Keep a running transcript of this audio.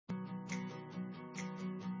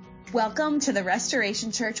Welcome to the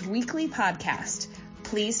Restoration Church Weekly Podcast.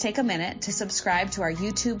 Please take a minute to subscribe to our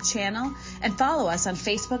YouTube channel and follow us on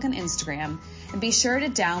Facebook and Instagram. And be sure to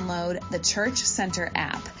download the Church Center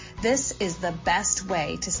app. This is the best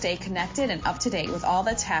way to stay connected and up to date with all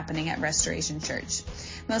that's happening at Restoration Church.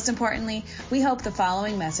 Most importantly, we hope the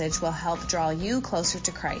following message will help draw you closer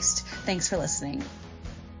to Christ. Thanks for listening.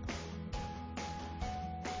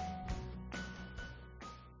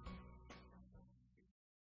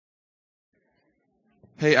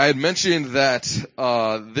 Hey, I had mentioned that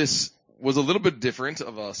this was a little bit different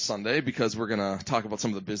of a Sunday because we're going to talk about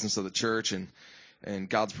some of the business of the church and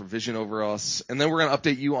God's provision over us. And then we're going to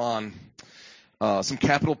update you on some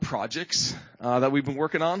capital projects that we've been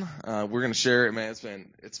working on. We're going to share it. Man,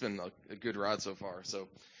 it's been a good ride so far.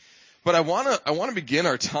 But I want to begin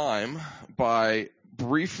our time by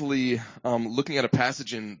briefly looking at a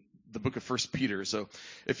passage in the book of 1 Peter. So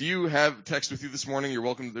if you have text with you this morning, you're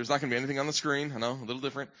welcome. There's not going to be anything on the screen. I know, a little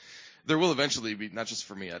different. There will eventually be, not just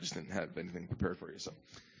for me. I just didn't have anything prepared for you. So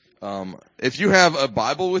if you have a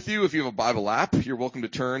Bible with you, if you have a Bible app, you're welcome to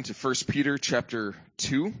turn to 1 Peter chapter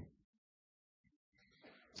 2.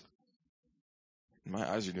 My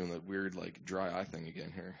eyes are doing that weird, dry eye thing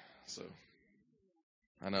again here. So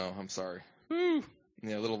I know, I'm sorry. Woo!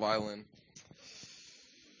 Yeah, a little violin.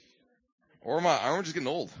 Or I'm just getting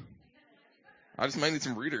old. I just might need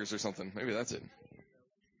some readers or something. Maybe that's it.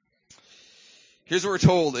 Here's what we're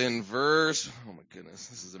told in verse, oh my goodness,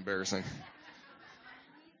 this is embarrassing.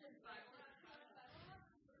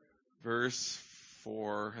 Verse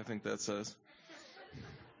 4, I think that says.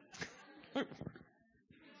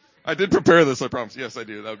 I did prepare this, I promise. Yes, I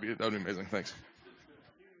do. That would be amazing. Thanks.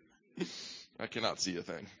 I cannot see a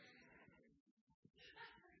thing.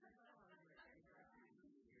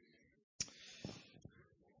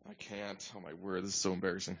 I can't. Oh my word, this is so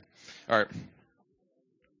embarrassing. All right.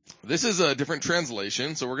 This is a different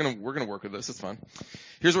translation, so we're gonna work with this. It's fine.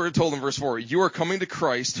 Here's what we're told in verse 4. You are coming to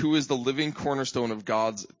Christ, who is the living cornerstone of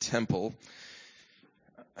God's temple.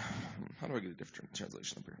 How do I get a different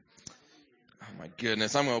translation up here? Oh my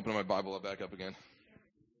goodness, I'm gonna open my Bible back up again.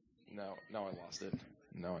 Now I lost it.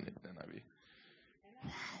 Now I need NIV.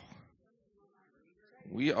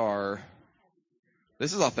 Wow.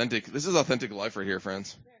 This is authentic life right here,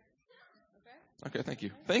 friends. Okay, thank you.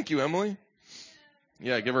 Thank you, Emily.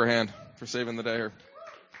 Yeah, give her a hand for saving the day here.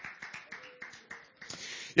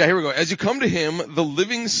 Yeah, here we go. As you come to him, the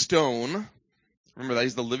living stone, remember that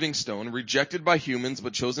he's the living stone, rejected by humans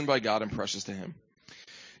but chosen by God and precious to him.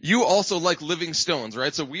 You also like living stones,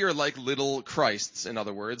 right? So we are like little Christs, in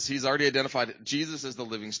other words. He's already identified Jesus as the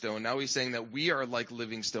living stone. Now he's saying that we are like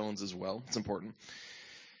living stones as well. It's important.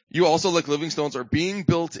 You also, like living stones, are being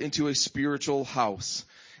built into a spiritual house.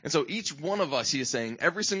 And so each one of us, he is saying,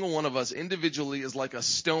 every single one of us individually is like a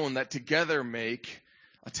stone that together make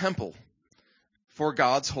a temple for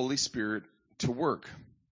God's Holy Spirit to work.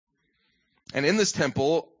 And in this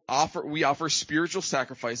temple, we offer spiritual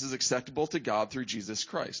sacrifices acceptable to God through Jesus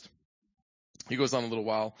Christ. He goes on a little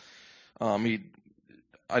while. He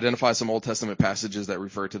identifies some Old Testament passages that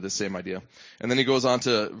refer to this same idea. And then he goes on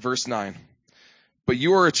to verse 9. But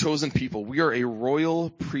you are a chosen people. We are a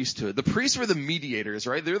royal priesthood. The priests were the mediators,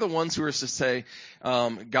 right? They're the ones who are to say,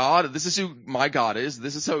 God, this is who my God is.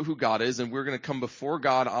 This is who God is. And we're going to come before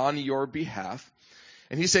God on your behalf.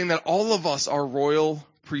 And he's saying that all of us are royal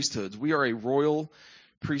priesthoods. We are a royal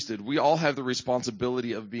priesthood. We all have the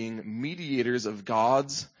responsibility of being mediators of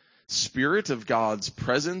God's spirit, of God's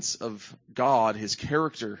presence, of God, his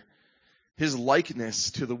character, his likeness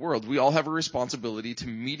to the world. We all have a responsibility to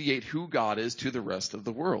mediate who God is to the rest of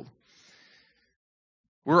the world.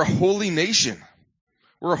 We're a holy nation.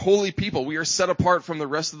 We're a holy people. We are set apart from the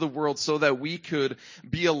rest of the world so that we could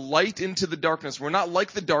be a light into the darkness. We're not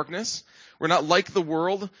like the darkness. We're not like the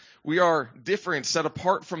world. We are different, set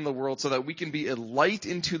apart from the world so that we can be a light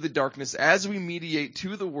into the darkness as we mediate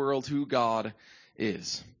to the world who God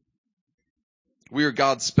is. We are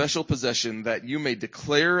God's special possession, that you may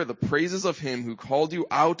declare the praises of him who called you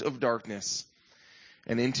out of darkness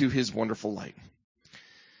and into his wonderful light.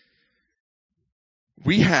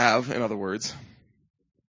 We have, in other words,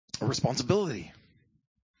 a responsibility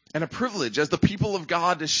and a privilege as the people of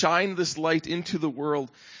God to shine this light into the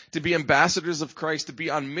world, to be ambassadors of Christ, to be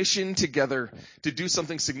on mission together, to do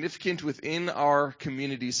something significant within our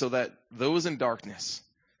community so that those in darkness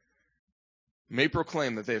may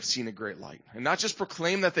proclaim that they have seen a great light. And not just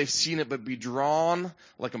proclaim that they've seen it, but be drawn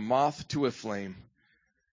like a moth to a flame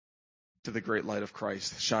to the great light of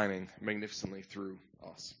Christ shining magnificently through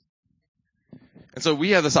us. And so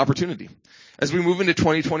we have this opportunity. As we move into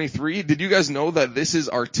 2023, did you guys know that this is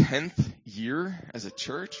our 10th year as a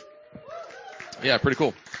church? Yeah, pretty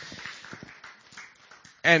cool.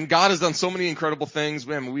 And God has done so many incredible things.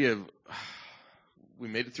 Man, we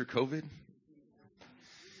made it through COVID.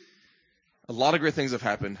 A lot of great things have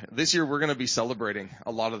happened. This year we're going to be celebrating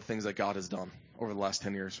a lot of the things that God has done over the last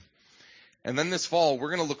 10 years. And then this fall, we're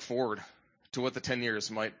going to look forward to what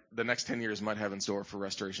the next 10 years might have in store for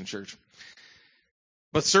Restoration Church.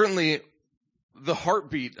 But certainly the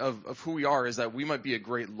heartbeat of who we are is that we might be a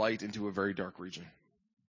great light into a very dark region.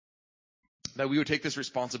 That we would take this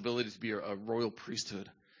responsibility to be a royal priesthood,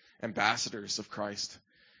 ambassadors of Christ,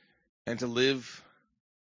 and to live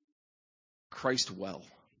Christ well,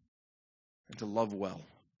 and to love well,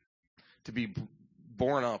 to be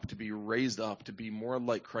born up, to be raised up, to be more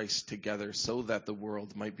like Christ together so that the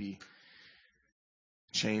world might be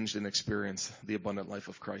changed and experience the abundant life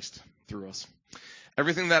of Christ through us.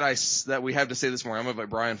 Everything that we have to say this morning, I'm going to invite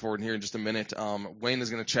Brian forward here in just a minute. Wayne is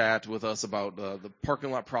going to chat with us about the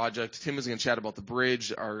parking lot project. Tim is going to chat about the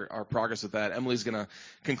bridge, our progress with that. Emily's going to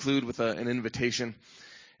conclude with an invitation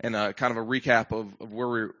and kind of a recap of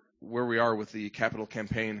where we are with the capital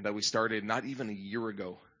campaign that we started not even a year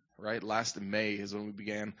ago, right? Last May is when we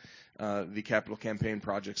began the capital campaign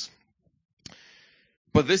projects.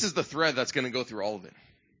 But this is the thread that's going to go through all of it.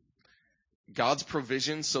 God's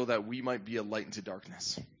provision so that we might be a light into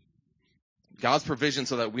darkness. God's provision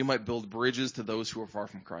so that we might build bridges to those who are far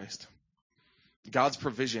from Christ. God's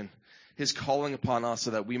provision, his calling upon us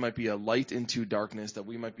so that we might be a light into darkness, that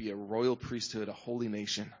we might be a royal priesthood, a holy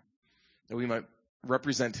nation, that we might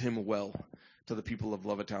represent him well to the people of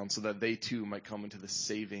Levittown so that they too might come into the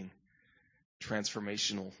saving,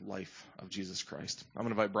 transformational life of Jesus Christ. I'm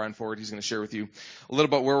going to invite Brian forward. He's going to share with you a little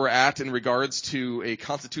about where we're at in regards to a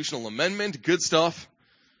constitutional amendment, good stuff,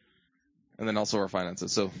 and then also our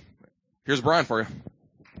finances. So here's Brian for you.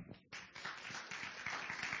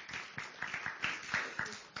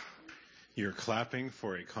 You're clapping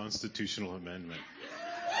for a constitutional amendment.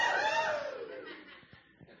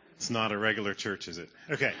 It's not a regular church, is it?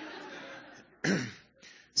 Okay.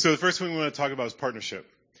 So the first thing we want to talk about is partnership.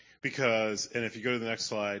 Because, and if you go to the next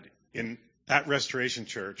slide, at Restoration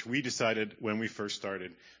Church, we decided when we first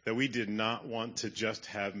started that we did not want to just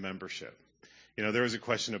have membership. You know, there was a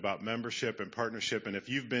question about membership and partnership, and if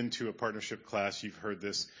you've been to a partnership class, you've heard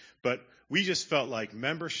this. But we just felt like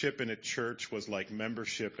membership in a church was like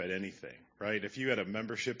membership at anything, right? If you had a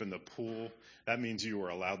membership in the pool, that means you were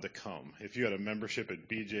allowed to come. If you had a membership at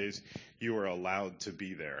BJ's, you were allowed to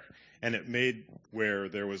be there. And it made where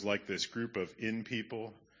there was like this group of in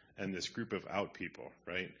people and this group of out people,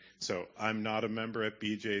 right? So I'm not a member at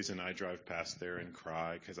BJ's, and I drive past there and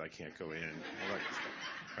cry because I can't go in,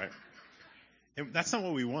 right? And that's not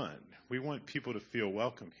what we want. We want people to feel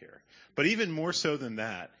welcome here. But even more so than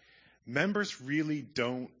that, members really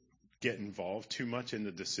don't get involved too much in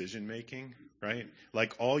the decision making, right?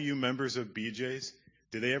 Like all you members of BJ's,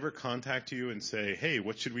 do they ever contact you and say, hey,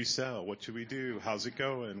 what should we sell? What should we do? How's it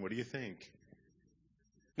going? What do you think?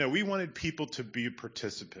 No, we wanted people to be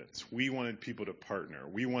participants. We wanted people to partner.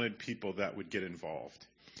 We wanted people that would get involved.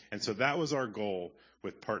 And so that was our goal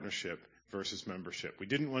with partnership versus membership. We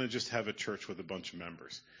didn't want to just have a church with a bunch of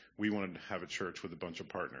members. We wanted to have a church with a bunch of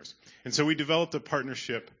partners. And so we developed a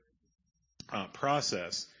partnership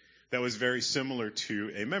process that was very similar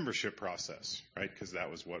to a membership process, right? Because that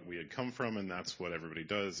was what we had come from, and that's what everybody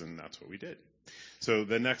does, and that's what we did. So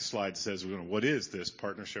the next slide says, what is this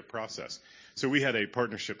partnership process? So we had a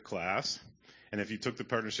partnership class, and if you took the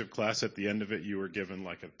partnership class, at the end of it, you were given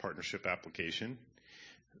like a partnership application.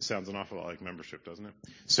 Sounds an awful lot like membership, doesn't it?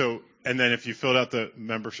 So, and then if you filled out the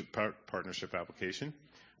membership partnership application,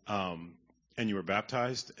 and you were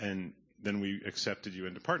baptized, and then we accepted you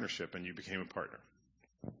into partnership, and you became a partner.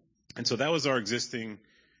 And so that was our existing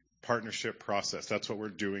partnership process. That's what we're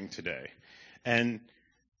doing today. And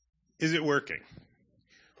is it working?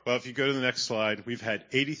 Well, if you go to the next slide, we've had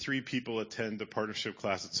 83 people attend the partnership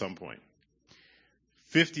class at some point.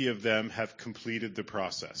 50 of them have completed the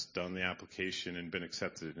process, done the application, and been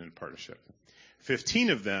accepted in a partnership. 15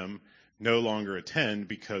 of them no longer attend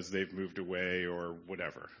because they've moved away or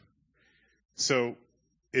whatever. So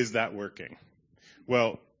is that working?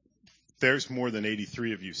 Well, there's more than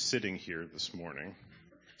 83 of you sitting here this morning,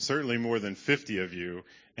 certainly more than 50 of you,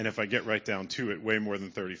 and if I get right down to it, way more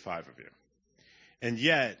than 35 of you. And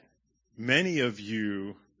yet, many of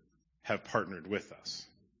you have partnered with us,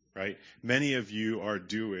 right? Many of you are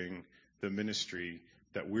doing the ministry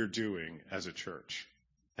that we're doing as a church.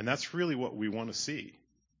 And that's really what we want to see.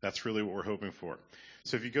 That's really what we're hoping for.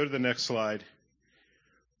 So if you go to the next slide,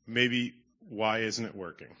 maybe why isn't it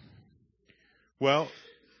working? Well,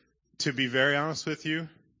 to be very honest with you,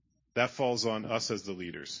 that falls on us as the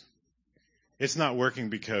leaders. It's not working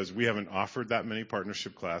because we haven't offered that many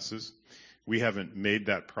partnership classes. We haven't made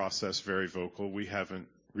that process very vocal. We haven't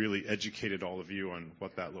really educated all of you on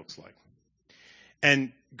what that looks like.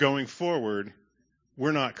 And going forward,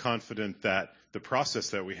 we're not confident that the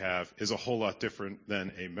process that we have is a whole lot different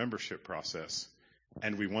than a membership process,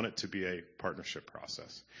 and we want it to be a partnership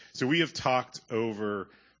process. So we have talked over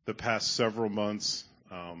the past several months,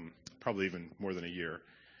 probably even more than a year,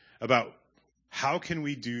 about how can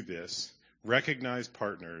we do this, recognize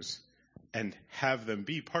partners, and have them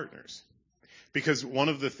be partners. Because one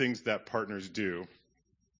of the things that partners do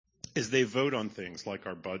is they vote on things like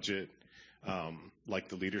our budget, like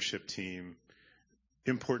the leadership team,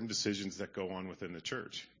 important decisions that go on within the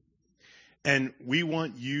church. And we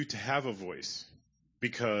want you to have a voice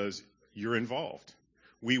because you're involved.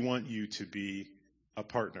 We want you to be a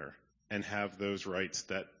partner and have those rights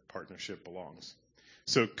that partnership belongs.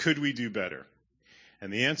 So could we do better?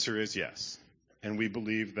 And the answer is yes. And we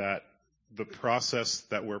believe that the process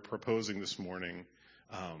that we're proposing this morning,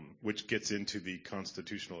 which gets into the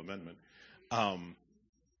constitutional amendment,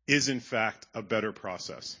 is in fact a better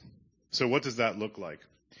process. So what does that look like?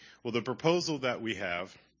 Well, the proposal that we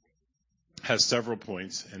have has several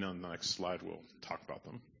points, and on the next slide we'll talk about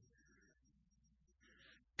them.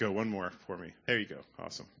 Go one more for me. There you go.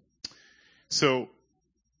 Awesome. So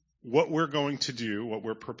what we're going to do, what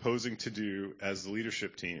we're proposing to do as the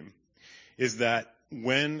leadership team, is that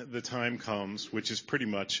when the time comes, which is pretty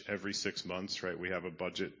much every 6 months, right? We have a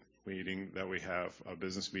budget meeting that we have, a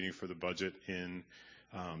business meeting for the budget in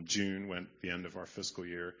June, when the end of our fiscal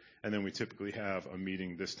year, and then we typically have a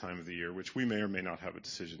meeting this time of the year, which we may or may not have a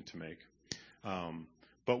decision to make.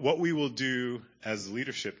 But what we will do as the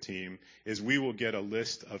leadership team is we will get a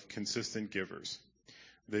list of consistent givers.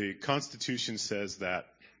 The Constitution says that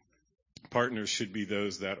partners should be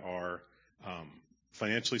those that are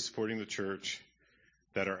financially supporting the church,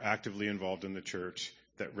 that are actively involved in the church,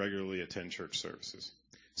 that regularly attend church services.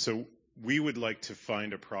 So we would like to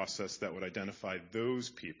find a process that would identify those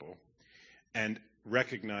people and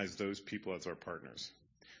recognize those people as our partners.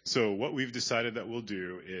 So what we've decided that we'll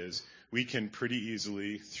do is we can pretty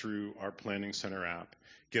easily, through our Planning Center app,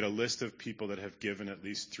 get a list of people that have given at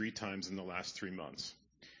least 3 times in the last 3 months,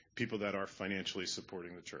 people that are financially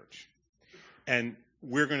supporting the church. And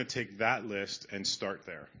we're going to take that list and start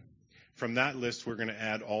there. From that list, we're going to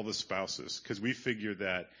add all the spouses, because we figure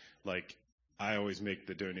that, like, I always make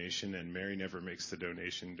the donation and Mary never makes the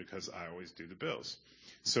donation because I always do the bills.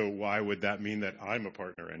 So why would that mean that I'm a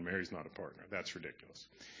partner and Mary's not a partner? That's ridiculous.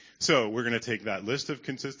 So we're going to take that list of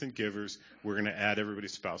consistent givers. We're going to add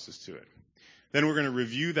everybody's spouses to it. Then we're going to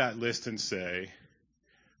review that list and say,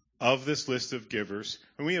 of this list of givers,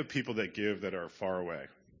 and we have people that give that are far away.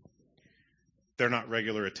 They're not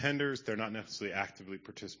regular attenders. They're not necessarily actively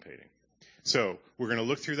participating. So we're going to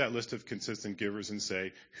look through that list of consistent givers and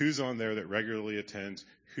say, who's on there that regularly attends,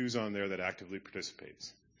 who's on there that actively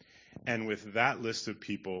participates. And with that list of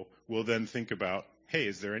people, we'll then think about, hey,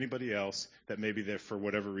 is there anybody else that maybe they're, for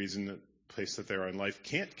whatever reason, the place that they are in life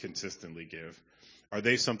can't consistently give? Are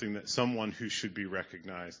they someone who should be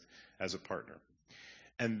recognized as a partner?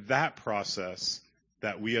 And that process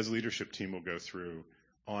that we as a leadership team will go through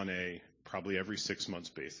on a probably every 6 months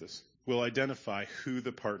basis will identify who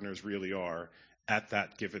the partners really are at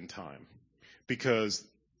that given time. Because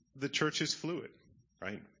the church is fluid,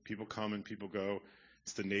 right? People come and people go.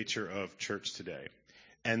 It's the nature of church today.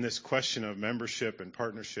 And this question of membership and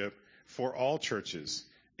partnership for all churches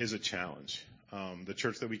is a challenge. The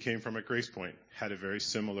church that we came from at Grace Point had a very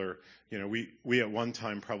similar, we at one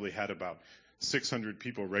time probably had about 600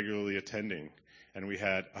 people regularly attending, and we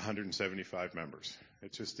had 175 members.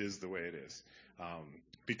 It just is the way it is.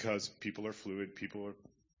 Because people are fluid, people are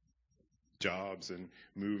jobs and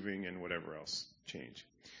moving and whatever else change.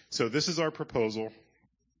 So this is our proposal,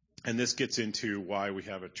 and this gets into why we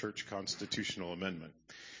have a church constitutional amendment.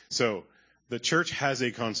 So the church has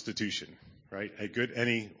a constitution, right?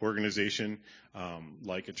 Any organization,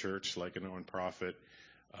 like a church, like a nonprofit,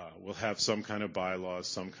 will have some kind of bylaws,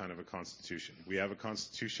 some kind of a constitution. We have a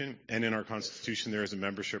constitution, and in our constitution there is a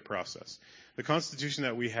membership process. The constitution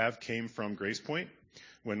that we have came from Grace Point.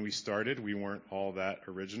 When we started, we weren't all that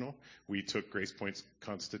original. We took Grace Point's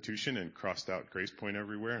constitution and crossed out Grace Point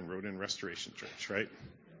everywhere and wrote in Restoration Church, right?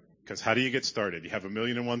 Because how do you get started? You have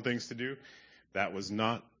 1,000,001 things to do. That was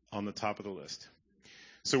not on the top of the list.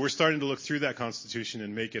 So we're starting to look through that constitution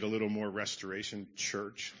and make it a little more Restoration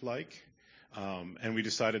Church-like. And we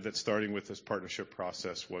decided that starting with this partnership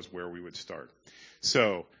process was where we would start.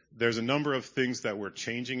 So there's a number of things that we're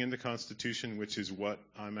changing in the Constitution, which is what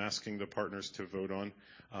I'm asking the partners to vote on.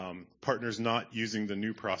 Partners not using the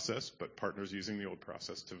new process, but partners using the old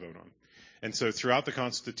process to vote on. And so throughout the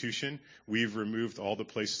Constitution, we've removed all the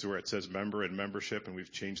places where it says member and membership, and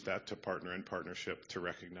we've changed that to partner and partnership to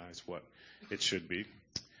recognize what it should be.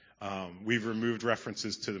 We've removed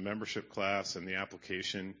references to the membership class and the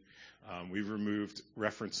application. We've removed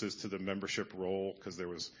references to the membership role because there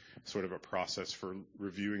was sort of a process for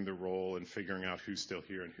reviewing the role and figuring out who's still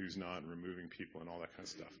here and who's not and removing people and all that kind of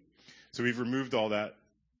stuff. So we've removed all that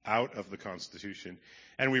out of the Constitution,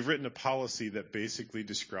 and we've written a policy that basically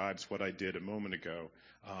describes what I did a moment ago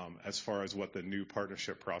as far as what the new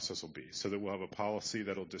partnership process will be. So that we'll have a policy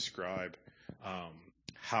that will describe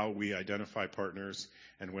how we identify partners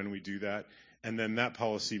and when we do that, and then that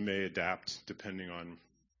policy may adapt depending on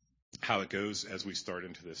how it goes as we start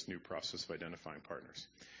into this new process of identifying partners.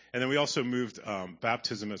 And then we also moved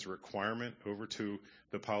baptism as a requirement over to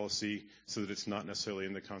the policy so that it's not necessarily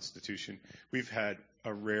in the Constitution. We've had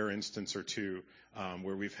a rare instance or two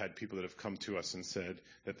where we've had people that have come to us and said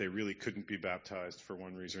that they really couldn't be baptized for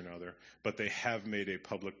one reason or another, but they have made a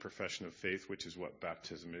public profession of faith, which is what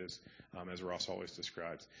baptism is, as Ross always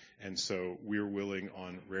describes. And so we're willing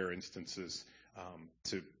on rare instances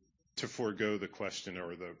to forego the question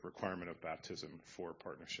or the requirement of baptism for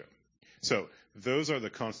partnership. So those are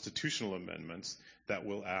the constitutional amendments that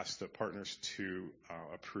we'll ask the partners to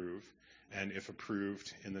approve. And if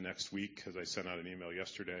approved in the next week, because I sent out an email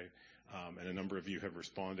yesterday, and a number of you have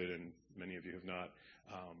responded and many of you have not,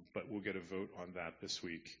 but we'll get a vote on that this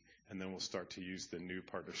week. And then we'll start to use the new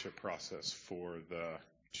partnership process for the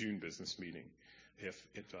June business meeting if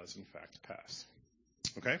it does in fact pass.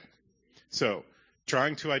 Okay? So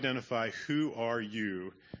trying to identify who are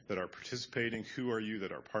you that are participating, who are you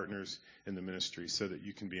that are partners in the ministry so that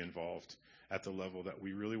you can be involved at the level that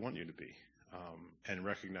we really want you to be, and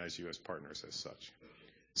recognize you as partners as such.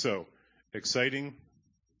 So, exciting,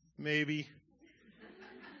 maybe.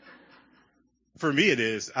 For me it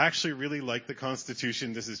is. I actually really like the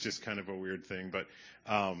Constitution. This is just kind of a weird thing, but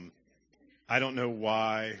I don't know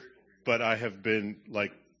why, but I have been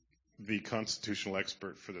like the constitutional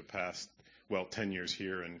expert for the past 10 years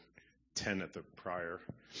here and 10 at the prior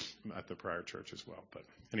church as well. But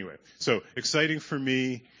anyway, so exciting for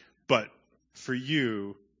me, but for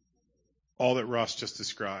you, all that Ross just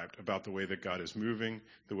described about the way that God is moving,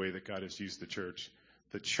 the way that God has used the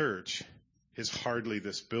church is hardly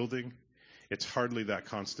this building. It's hardly that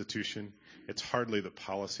Constitution. It's hardly the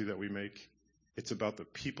policy that we make. It's about the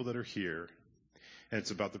people that are here, and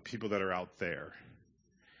it's about the people that are out there.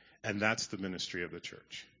 And that's the ministry of the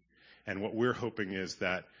church. And what we're hoping is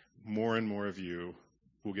that more and more of you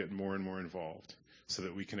will get more and more involved so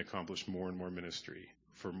that we can accomplish more and more ministry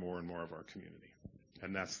for more and more of our community.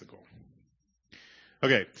 And that's the goal.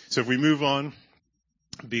 Okay, so if we move on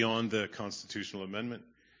beyond the constitutional amendment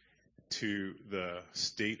to the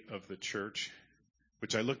state of the church,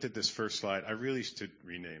 which I looked at this first slide. I really should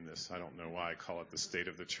rename this. I don't know why I call it the state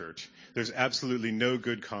of the church. There's absolutely no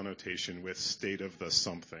good connotation with state of the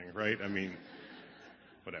something, right? I mean,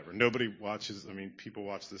 whatever. People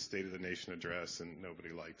watch the State of the Nation address and nobody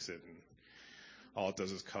likes it, and all it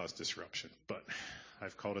does is cause disruption. But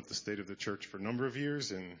I've called it the state of the church for a number of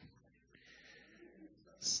years, and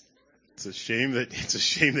it's a shame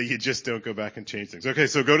that you just don't go back and change things. Okay,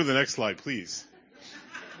 so go to the next slide, please.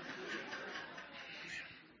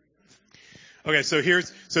 Okay, so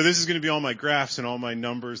this is going to be all my graphs and all my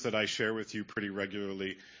numbers that I share with you pretty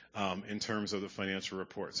regularly in terms of the financial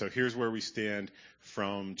report. So here's where we stand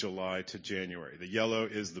from July to January. The yellow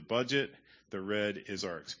is the budget. The red is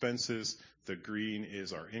our expenses. The green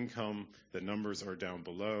is our income. The numbers are down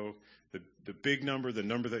below. The big number, the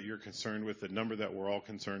number that you're concerned with, the number that we're all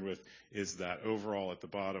concerned with, is that overall at the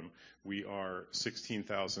bottom, we are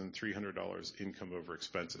 $16,300 income over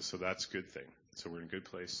expenses. So that's a good thing. So we're in a good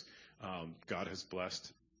place. God has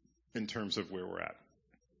blessed in terms of where we're at.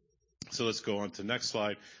 So let's go on to the next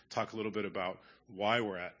slide, talk a little bit about why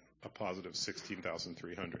we're at a positive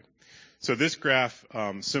 16,300. So this graph,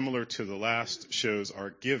 similar to the last, shows our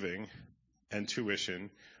giving and tuition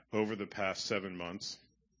over the past 7 months.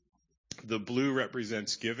 The blue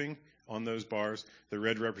represents giving on those bars. The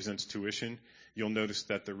red represents tuition. You'll notice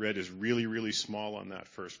that the red is really, really small on that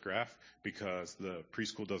first graph because the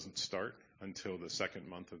preschool doesn't start until the second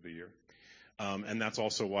month of the year. And that's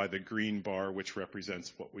also why the green bar, which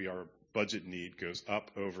represents what our budget need, goes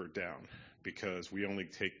up, over, down, because we only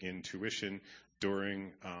take in tuition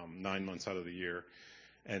during 9 months out of the year.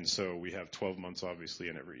 And so we have 12 months, obviously,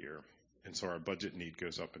 in every year. And so our budget need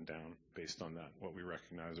goes up and down based on that, what we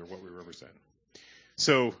recognize or what we represent.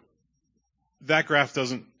 So that graph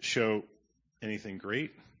doesn't show anything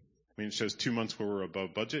great. I mean, it shows 2 months where we're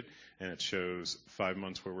above budget, and it shows 5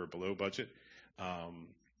 months where we're below budget.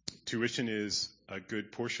 Tuition is a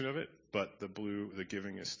good portion of it, but the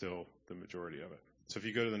giving is still the majority of it. So if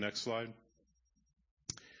you go to the next slide,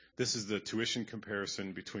 this is the tuition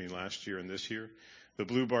comparison between last year and this year. The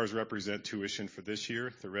blue bars represent tuition for this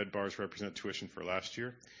year. The red bars represent tuition for last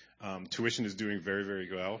year. Tuition is doing very, very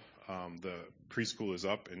well. The preschool is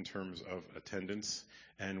up in terms of attendance,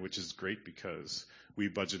 and which is great because we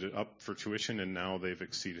budgeted up for tuition, and now they've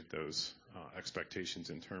exceeded those expectations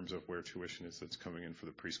in terms of where tuition is that's coming in for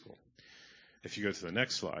the preschool. If you go to the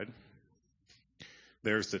next slide,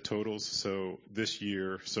 there's the totals. So this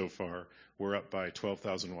year so far, we're up by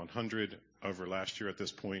 12,100 over last year at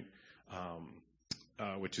this point,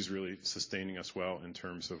 which is really sustaining us well in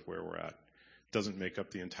terms of where we're at. Doesn't make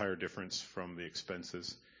up the entire difference from the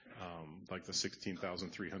expenses, like the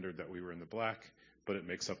 16,300 that we were in the black, but it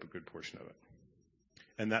makes up a good portion of it.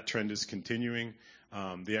 And that trend is continuing.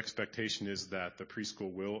 The expectation is that the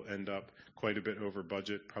preschool will end up quite a bit over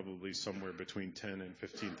budget, probably somewhere between $10,000 and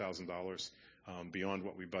 $15,000 beyond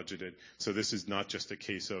what we budgeted. So this is not just a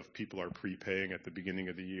case of people are prepaying at the beginning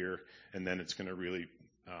of the year, and then it's going to really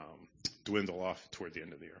dwindle off toward the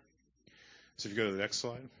end of the year. So if you go to the next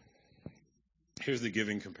slide, here's the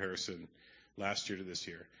giving comparison last year to this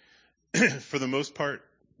year. For the most part,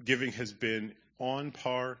 giving has been on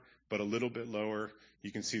par, but a little bit lower.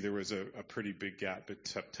 You can see there was a pretty big gap in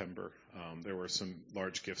September. There were some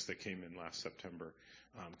large gifts that came in last September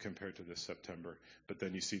compared to this September. But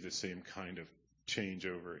then you see the same kind of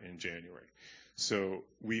changeover in January. So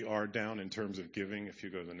we are down in terms of giving. If you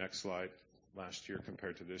go to the next slide, last year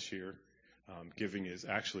compared to this year, giving is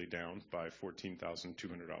actually down by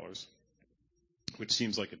 $14,200, which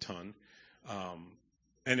seems like a ton.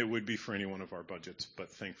 And it would be for any one of our budgets,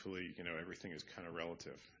 but thankfully, everything is kind of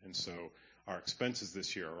relative. And so our expenses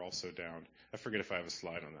this year are also down. I forget if I have a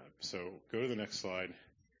slide on that. So go to the next slide.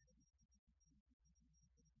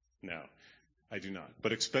 No, I do not.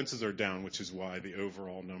 But expenses are down, which is why the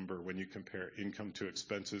overall number, when you compare income to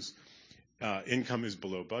expenses, income is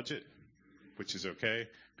below budget, which is okay,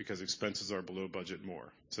 because expenses are below budget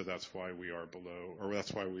more. So that's why we are below, or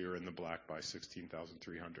that's why we are in the black by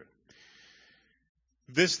 16,300.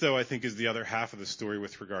 This, though, I think is the other half of the story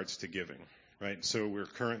with regards to giving, right? So we're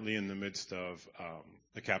currently in the midst of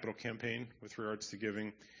a capital campaign with regards to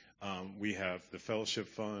giving. We have the fellowship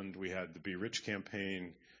fund. We had the Be Rich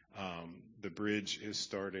campaign. The bridge is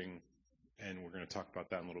starting, and we're going to talk about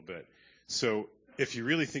that in a little bit. So if you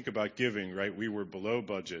really think about giving, right, we were below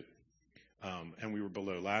budget, and we were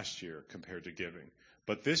below last year compared to giving.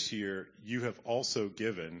 But this year, you have also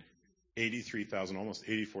given $83,000, almost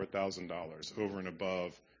 $84,000 over and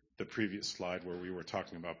above the previous slide where we were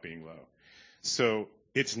talking about being low. So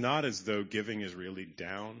it's not as though giving is really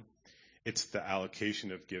down. It's the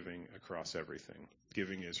allocation of giving across everything.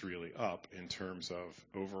 Giving is really up in terms of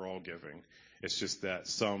overall giving. It's just that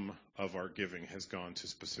some of our giving has gone to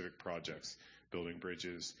specific projects, building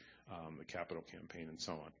bridges, the capital campaign, and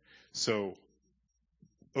so on. So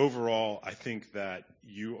overall, I think that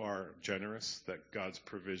you are generous, that God's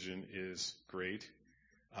provision is great.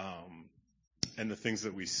 And the things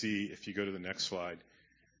that we see, if you go to the next slide,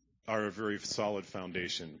 are a very solid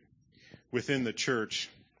foundation. Within the church,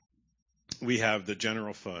 we have the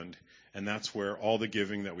general fund, and that's where all the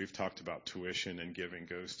giving that we've talked about, tuition and giving,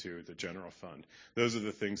 goes to the general fund. Those are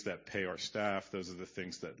the things that pay our staff. Those are the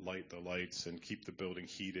things that light the lights and keep the building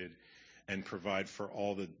heated and provide for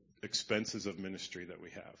all the expenses of ministry that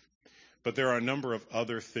we have. But there are a number of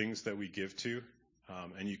other things that we give to,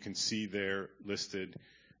 and you can see there listed.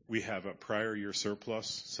 We have a prior year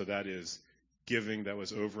surplus, so that is giving that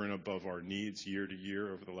was over and above our needs year to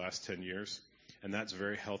year over the last 10 years, and that's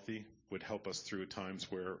very healthy, would help us through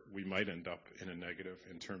times where we might end up in a negative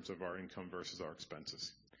in terms of our income versus our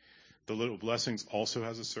expenses. The Little Blessings also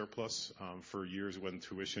has a surplus for years when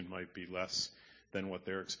tuition might be less than what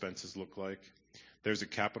their expenses look like. There's a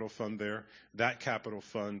capital fund there. That capital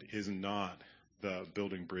fund is not the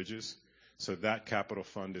building bridges. So that capital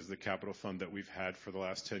fund is the capital fund that we've had for the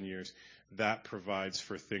last 10 years. That provides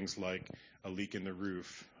for things like a leak in the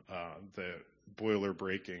roof, the boiler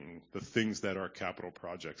breaking, the things that are capital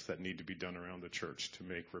projects that need to be done around the church to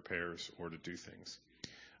make repairs or to do things.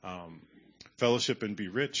 Fellowship and Be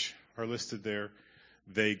Rich are listed there.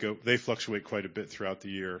 They fluctuate quite a bit throughout the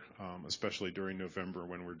year, especially during November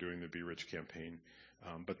when we're doing the Be Rich campaign.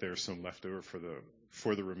 But there's some leftover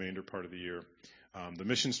for the remainder part of the year. The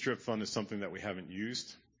Mission Strip Fund is something that we haven't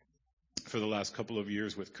used. For the last couple of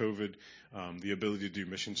years with COVID, the ability to do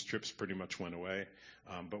mission trips pretty much went away.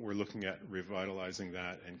 But we're looking at revitalizing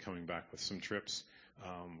that and coming back with some trips.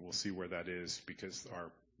 We'll see where that is, because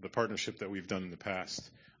the partnership that we've done in the past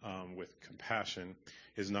with Compassion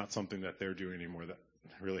is not something that they're doing anymore. That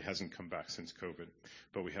really hasn't come back since COVID.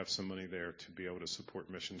 But we have some money there to be able to support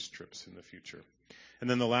missions trips in the future. And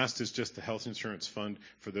then the last is just the health insurance fund.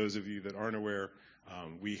 For those of you that aren't aware,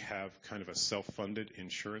 we have kind of a self-funded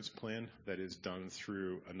insurance plan that is done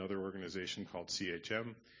through another organization called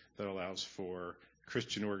CHM that allows for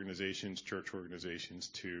Christian organizations, church organizations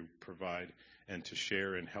to provide and to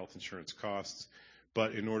share in health insurance costs.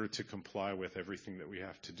 But in order to comply with everything that we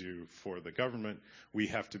have to do for the government, we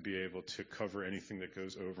have to be able to cover anything that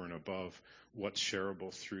goes over and above what's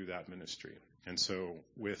shareable through that ministry. And so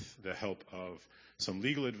with the help of some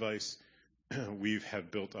legal advice, we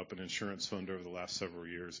have built up an insurance fund over the last several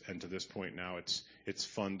years, and to this point now it's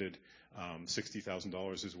funded.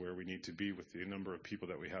 $60,000 is where we need to be with the number of people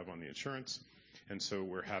that we have on the insurance, and so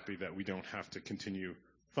we're happy that we don't have to continue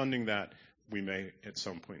funding that. We may at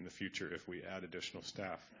some point in the future if we add additional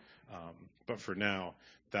staff, but for now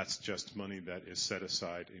that's just money that is set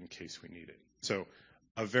aside in case we need it. So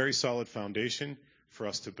a very solid foundation for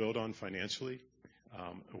us to build on financially,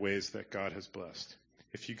 ways that God has blessed.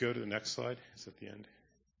 If you go to the next slide, is that the end?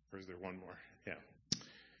 Or is there one more? Yeah.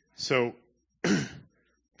 So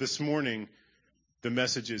this morning, the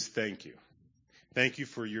message is thank you. Thank you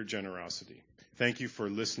for your generosity. Thank you for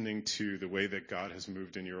listening to the way that God has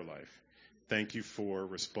moved in your life. Thank you for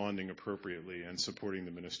responding appropriately and supporting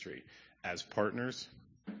the ministry as partners,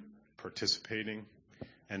 participating,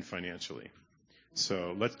 and financially.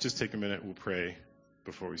 So let's just take a minute. We'll pray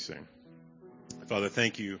before we sing. Father,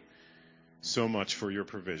 thank you so much for your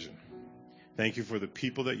provision. Thank you for the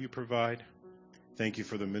people that you provide. Thank you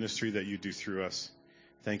for the ministry that you do through us.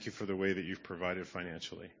 Thank you for the way that you've provided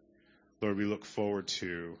financially. Lord, we look forward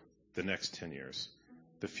to the next 10 years,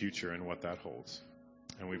 the future and what that holds.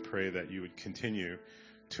 And we pray that you would continue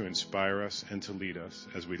to inspire us and to lead us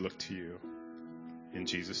as we look to you. In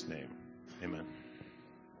Jesus' name, amen.